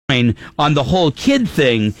on the whole kid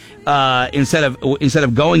thing, instead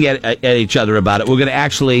of going at each other about it, we're going to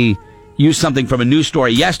actually use something from a news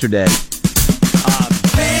story yesterday.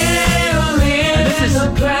 This is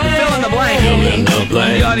fill in the blank.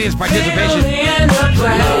 The audience participation.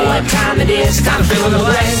 What time it is? Time to fill in the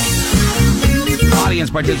blank.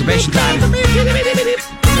 Audience participation time.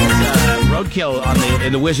 Roadkill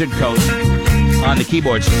in the wizard coat on the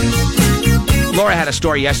keyboards. Laura had a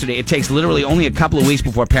story yesterday. It takes literally only a couple of weeks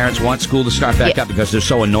before parents want school to start back up because they're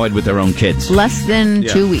so annoyed with their own kids. Less than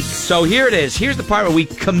 2 weeks. So here it is. Here's the part where we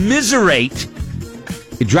commiserate.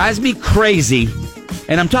 It drives me crazy.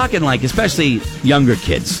 And I'm talking like especially younger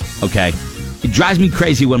kids, okay? It drives me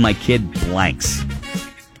crazy when my kid blanks.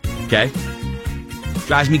 Okay?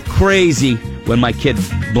 Drives me crazy when my kid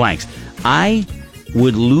blanks. I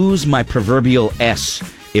would lose my proverbial S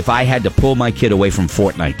if I had to pull my kid away from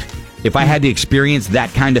Fortnite. If I had to experience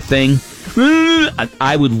that kind of thing,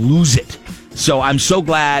 I would lose it. So I'm so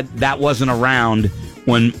glad that wasn't around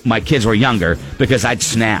when my kids were younger because I'd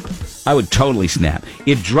snap. I would totally snap.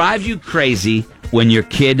 It drives you crazy when your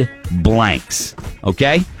kid blanks,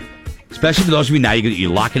 okay? Especially for those of you now, you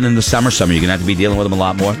lock it in the summer. You're going to have to be dealing with them a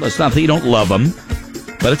lot more. It's not that you don't love them,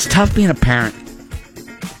 but it's tough being a parent.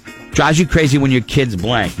 Drives you crazy when your kids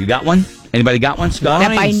blank. You got one? Anybody got one?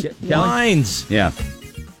 Scott? Whines. Yeah.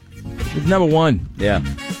 Number one. Yeah.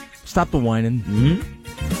 Stop the whining.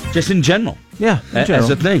 Mm-hmm. Just in general. Yeah, in general. As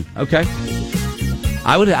a thing. Okay.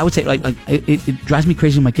 I would say like it drives me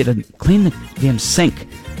crazy when my kid doesn't clean the damn sink.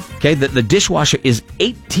 Okay, the dishwasher is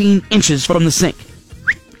 18 inches from the sink.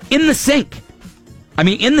 In the sink. I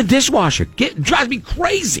mean, in the dishwasher. It drives me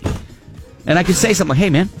crazy. And I could say something like, hey,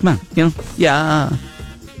 man, come on.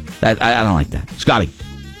 I don't like that. Scotty.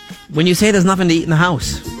 When you say there's nothing to eat in the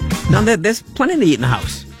house. No, there's plenty to eat in the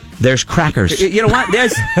house. There's crackers. You know what?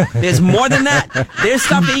 There's more than that. There's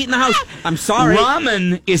stuff to eat in the house. I'm sorry.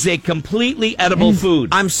 Ramen is a completely edible food.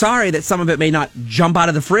 I'm sorry that some of it may not jump out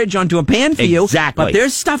of the fridge onto a pan for you. Exactly. But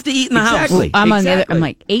there's stuff to eat in the house. I'm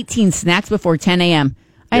like 18 snacks before 10 a.m.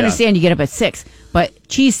 I understand you get up at 6, but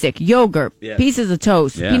cheese stick, yogurt, pieces of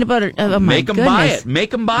toast, peanut butter. Oh my Make them goodness. buy it.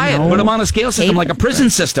 Make them buy it. Put them on a scale system like a prison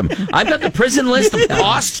system. I've got the prison list of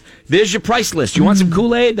costs. There's your price list. You want some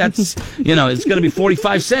Kool-Aid? That's, it's going to be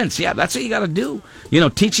 45 cents. Yeah, that's what you got to do.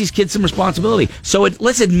 Teach these kids some responsibility. So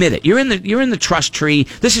let's admit it. You're in the trust tree.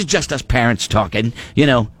 This is just us parents talking.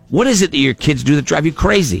 What is it that your kids do that drive you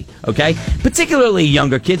crazy, okay? Particularly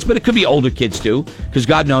younger kids, but it could be older kids too, because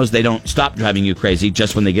God knows they don't stop driving you crazy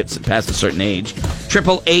just when they get past a certain age.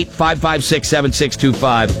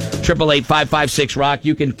 888-556-7625. 888-556-ROCK.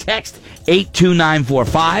 You can text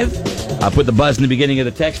 82945. I'll put the buzz in the beginning of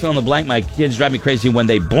the text. Fill in the blank. My kids drive me crazy when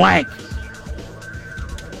they blank.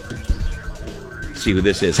 Let's see who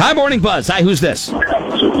this is. Hi, Morning Buzz. Hi, who's this?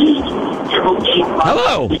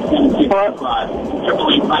 Hello. Hello?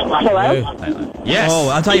 Yes. Oh,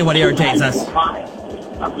 I'll tell you what irritates us.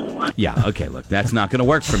 Yeah, okay, look, that's not going to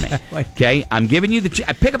work for me. Okay, I'm giving you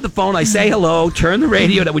I pick up the phone, I say hello, turn the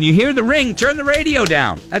radio down. When you hear the ring, turn the radio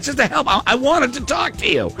down. That's just to help. I wanted to talk to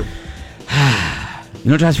you.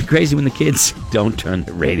 It drives me crazy when the kids don't turn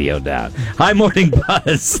the radio down. Hi, Morning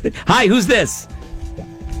Buzz. Hi, who's this?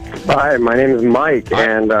 Hi, my name is Mike,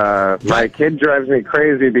 and my kid drives me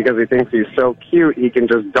crazy because he thinks he's so cute he can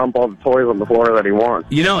just dump all the toys on the floor that he wants.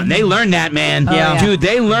 And they learn that, man. Yeah. Dude,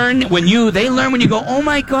 they learn when you go, oh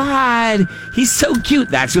my God, he's so cute.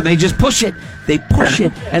 That's when they just push it. They push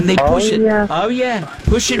it, and they push it. Yeah. Oh, yeah.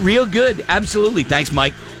 Push it real good. Absolutely. Thanks,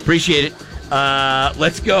 Mike. Appreciate it.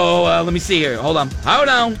 Let's go. Let me see here. Hold on.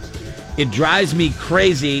 It drives me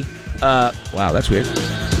crazy. Wow, that's weird.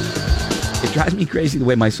 It drives me crazy the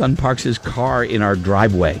way my son parks his car in our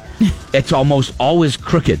driveway. It's almost always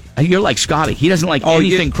crooked. You're like Scotty. He doesn't like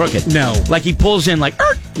anything crooked. No. Like he pulls in like,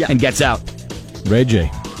 and gets out. Ray J.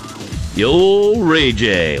 The old Ray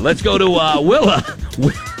J. Let's go to Willa.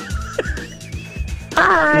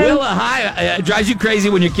 Hi. Willa, hi. It drives you crazy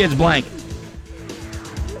when your kids blank.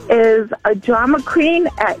 Is a drama queen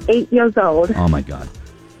at 8 years old. Oh, my God.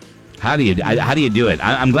 How do you do it?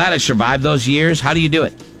 I'm glad I survived those years. How do you do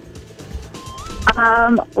it?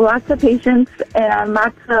 Lots of patience and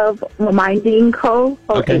lots of reminding for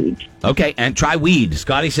age. Okay, and try weed.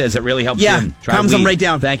 Scotty says it really helps. Yeah, him. Try calms weed. them right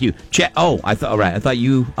down. Thank you, Chad. Oh, I thought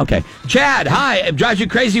you. Okay, Chad. Hi. It drives you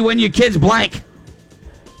crazy when your kids blank.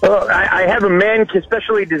 Well, I have a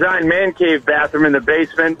specially designed man cave bathroom in the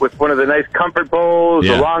basement with one of the nice comfort bowls,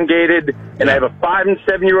 elongated, and I have a 5 and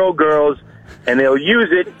 7-year-old girls, and they'll use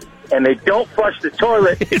it, and they don't flush the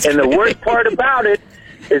toilet. And the worst part about it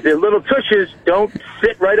is their little tushes don't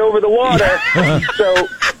sit right over the water. So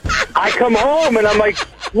I come home and I'm like,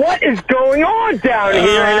 what is going on down here?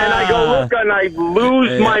 And then I go look and I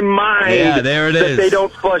lose my mind. Yeah, there it is. That they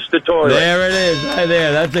don't flush the toilet. There it is, right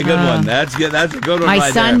there. That's a good one. That's good. That's a good one. My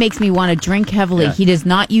right son there. makes me want to drink heavily. Yeah. He does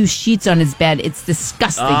not use sheets on his bed. It's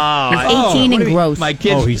disgusting. Oh, He's 18 and gross. My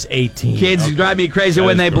kids. Oh, he's 18. Kids drive me crazy That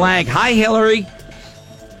when is they gross. blank. Hi, Hillary.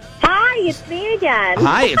 Hi, it's me again.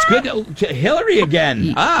 Hi, it's good. Hillary again.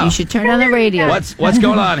 You should turn on the radio. What's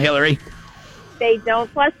going on, Hillary? They don't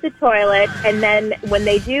flush the toilet, and then when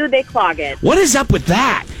they do, they clog it. What is up with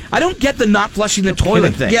that? I don't get the not flushing the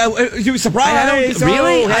toilet thing. Yeah, you were surprised. I don't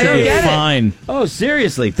really. I don't get it. Fine. Oh,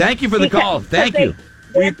 seriously. Thank you for the call. Thank you.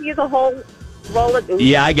 They have to use a whole roll of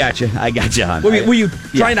Yeah, I got you. hon. Were you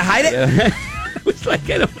trying to hide it? It was like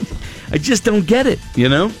I just don't get it. You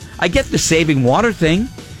know, I get the saving water thing,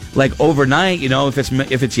 like overnight. You know, if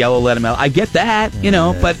it's yellow, let it melt. I get that. You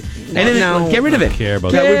know, but get rid of it. Care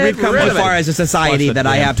about Yeah, we've come rid too of it. far as a society Flush the that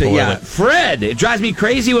I damn have to. toilet. Yeah. Fred, it drives me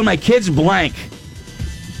crazy when my kids blank.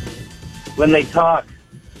 When they talk.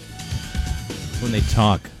 When they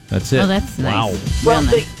talk. That's it. Oh, that's nice. Wow. Well,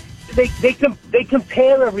 Real nice. they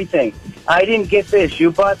compare everything. I didn't get this.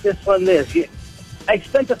 You bought this one. This. I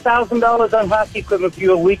spent $1,000 on hockey equipment for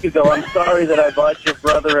you a week ago. I'm sorry that I bought your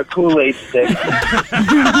brother a Kool-Aid stick.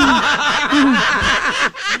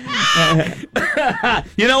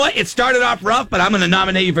 You know what? It started off rough, but I'm going to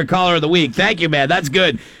nominate you for Caller of the Week. Thank you, man. That's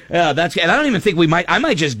good. And I don't even think I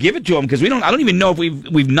might just give it to him because I don't even know if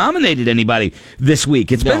we've nominated anybody this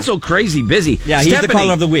week. It's been so crazy busy. Yeah, he's the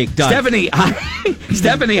Caller of the Week. Done. Stephanie, hi.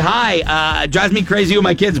 Stephanie, hi. Drives me crazy when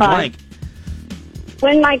my kids blank.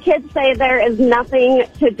 When my kids say there is nothing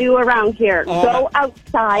to do around here, go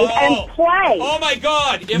outside and play. Oh my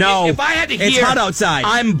God! If I had to hear, it's hot outside.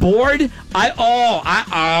 I'm bored. I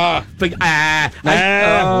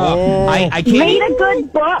can't. Read a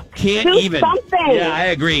good book. Can't do even. something. Yeah, I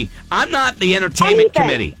agree. I'm not the entertainment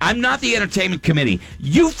committee.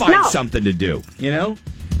 You find something to do. You know.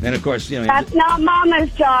 And of course, that's not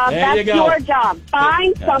Mama's job. There you That's go. your job.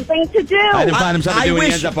 Find something to do. I didn't find him something to do when he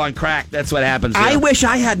wish- ends up on crack. That's what happens. I wish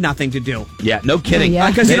I had nothing to do. Yeah, no kidding. Yeah.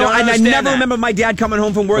 Because They don't I understand never that. remember my dad coming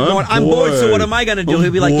home from work going, I'm bored. bored, so what am I going to do? I'm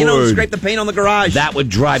He'll be like, bored. scrape the paint on the garage. That would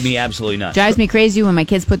drive me absolutely nuts. Drives me crazy when my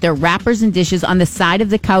kids put their wrappers and dishes on the side of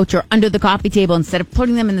the couch or under the coffee table instead of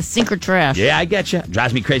putting them in the sink or trash. Yeah, I get you.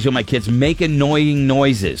 Drives me crazy when my kids make annoying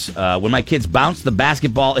noises. When my kids bounce the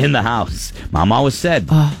basketball in the house. Mom always said,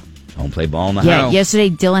 don't play ball in the Yeah, house. yesterday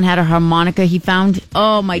Dylan had a harmonica he found.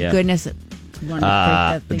 Oh, my Yeah. goodness. I wanted to break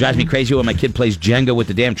that It thing drives me down. crazy when my kid plays Jenga with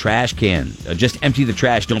the damn trash can. Just empty the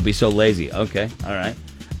trash. Don't be so lazy. Okay, all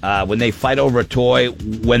right. When they fight over a toy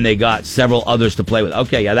when they got several others to play with.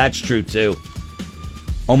 Okay, yeah, that's true, too.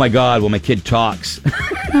 Oh, my God, when my kid talks.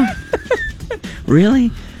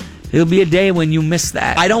 Really? There'll be a day when you miss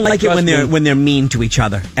that. I don't like it trust me. when they're mean to each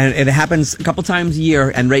other, and it happens a couple times a year.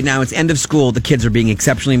 And right now it's end of school; the kids are being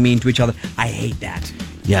exceptionally mean to each other. I hate that.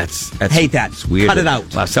 Yeah, hate that. It's weird. Cut it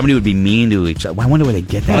out. Wow, somebody would be mean to each other. I wonder where they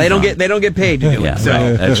get that. Well, from. they don't get paid to do Yeah, it. So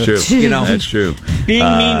right. That's true. You know. That's true. being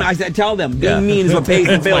mean, I tell them being mean is what pays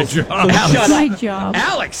the bills. So Alex. shut That's my up. job.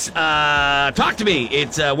 Alex, talk to me.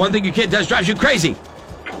 It's one thing your kid does drives you crazy.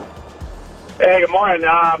 Hey, good morning.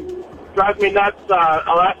 Drives me nuts.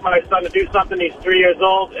 I'll ask my son to do something. He's 3 years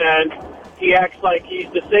old, and he acts like he's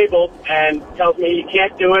disabled and tells me he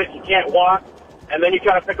can't do it, he can't walk. And then you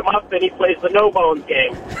try to pick him up, and he plays the no-bones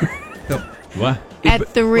game. What? At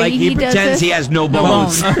 3, Like he does pretends this? he has no No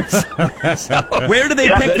bones. Where do they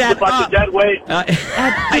Yeah, pick it's a that bunch up? of dead weight. At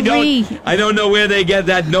 3. I don't know where they get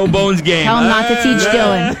that no bones game. Tell him not to teach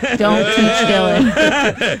Dylan. Don't teach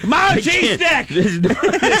Dylan. Mom, cheese stick.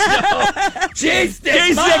 Cheese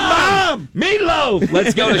stick, Mom. Meatloaf.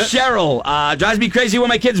 Let's go to Cheryl. Drives me crazy when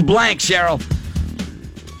my kids blank. Cheryl.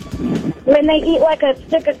 When they eat like a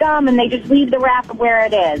stick of gum and they just leave the wrap where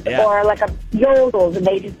it is, Yeah. or like a yodels and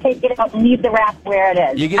they just take it out and leave the wrap where it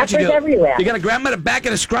is. Happens everywhere. You got to grab them at the back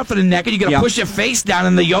of the scruff of the neck, and you got to push your face down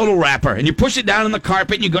in the yodel wrapper, and you push it down on the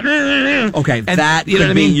carpet, and you go. Okay, and that you know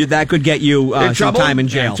what I mean. that could get you In some trouble? time in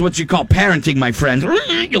jail. That's what you call parenting, my friend.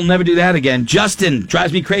 You'll never do that again. Justin,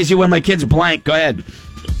 drives me crazy when my kids blank. Go ahead.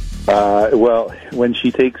 Well, when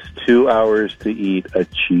she takes 2 hours to eat a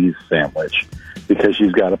cheese sandwich because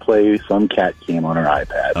she's got to play some cat game on her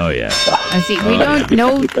iPad. Oh, yeah. See, we don't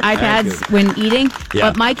know iPads when eating, Yeah.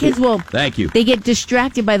 but my kids will. Thank you. They get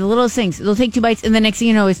distracted by the littlest things. They'll take 2 bites, and the next thing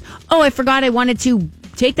you know is, oh, I forgot I wanted to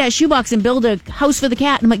take that shoebox and build a house for the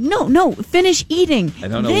cat. And I'm like, no, finish eating. I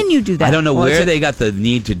don't know. Then you do that. I don't know Well, where it's a- they got the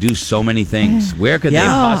need to do so many things. Where could they Yeah.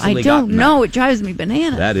 have Oh, I possibly don't gotten know. It drives me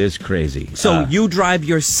bananas. That is crazy. So you drive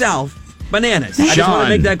yourself Bananas. I just want Sean. to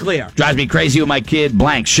make that clear. Drives me crazy with my kid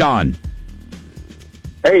blank. Sean.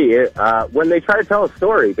 Hey, when they try to tell a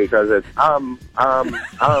story, because it's and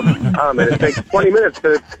it takes 20 minutes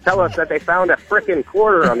to tell us that they found a frickin'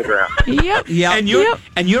 quarter on the ground. Yep. Yeah.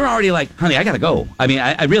 And you're already like, honey, I gotta go. I mean,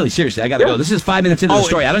 I really, seriously, I gotta go. This is 5 minutes into the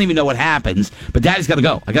story. I don't even know what happens, but Daddy's gotta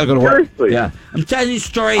go. I gotta go to work. Seriously. Yeah. I'm telling you a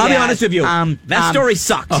story. I'll be Dad. honest with you. That story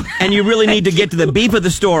sucked, and you really need to get to the beef of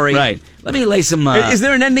the story. Right. Let me lay some. Is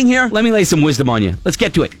there an ending here? Let me lay some wisdom on you. Let's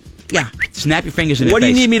get to it. Yeah. Snap your fingers in your What do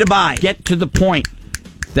you face. need me to buy? Get to the point.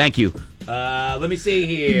 Thank you. Let me see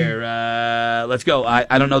here. Let's go.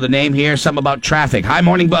 I don't know the name here. Something about traffic. Hi,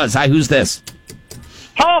 Morning Buzz. Hi, who's this?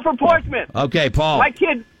 Paul from Portsmouth. Okay, Paul. My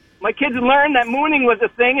kids learned that mooning was a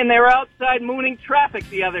thing, and they were outside mooning traffic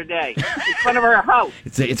the other day in front of our house.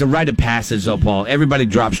 It's a rite of passage, though, Paul. Everybody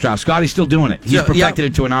drops. Scotty's still doing it. He's Yeah, perfected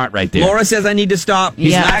it to an art right there. Laura says I need to stop.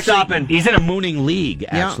 He's not stopping. He's in a mooning league,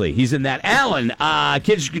 actually. He's in that. Alan,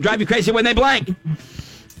 kids drive you crazy when they blank.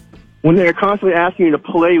 When they're constantly asking you to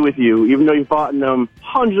play with you, even though you've bought them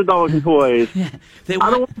hundreds of dollars in toys. I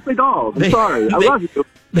don't want to play dolls. I'm sorry. I love you.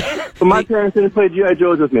 But my parents didn't play G.I.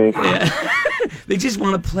 Joes with me. They just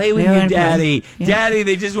want to play with you, Daddy. Yeah. Daddy,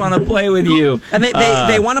 they just want to play with you. And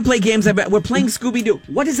they want to play games. We're playing Scooby-Doo.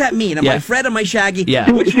 What does that mean? Am I Fred? Am I Shaggy? Yeah.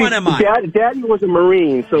 Which one am I? Daddy was a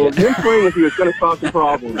Marine, so him playing with you is going to cause some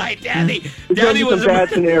problems. Right, Daddy. There's Daddy some was bad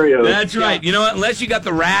scenarios. That's right. You know what? Unless you got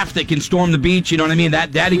the raft that can storm the beach, you know what I mean?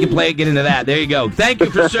 That Daddy can play it, get into that. There you go. Thank you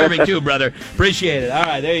for serving too, brother. Appreciate it. All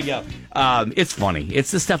right, there you go. It's funny.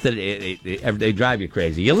 It's the stuff that they drive you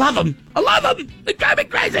crazy. You love them. I love them. They drive me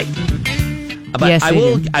crazy. But Yes,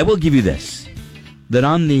 I will give you this. That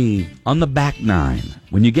on the back nine,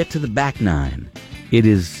 when you get to the back nine, it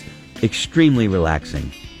is extremely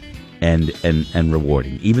relaxing and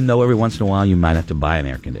rewarding. Even though every once in a while you might have to buy an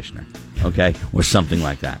air conditioner, okay, or something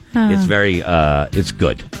like that. It's very it's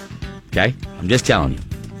good. Okay, I'm just telling you.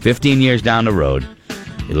 15 years down the road,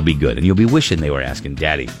 it'll be good, and you'll be wishing they were asking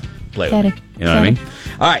Daddy. Play with me. You know what I mean?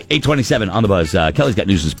 All right, 8:27 on the Buzz. Kelly's got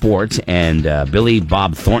news and sports, and Billy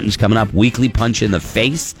Bob Thornton's coming up. Weekly Punch in the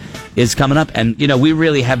Face is coming up, and you know we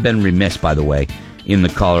really have been remiss, by the way, in the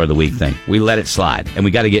caller of the week thing. We let it slide, and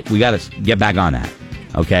we got to get back on that,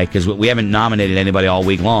 okay? Because we haven't nominated anybody all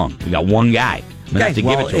week long. We got one guy. I'm gonna have to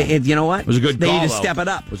give it to him. You know what? It was a good call. They need to though. step it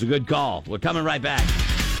up. It was a good call. We're coming right back.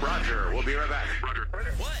 Roger, we'll be right back. Roger.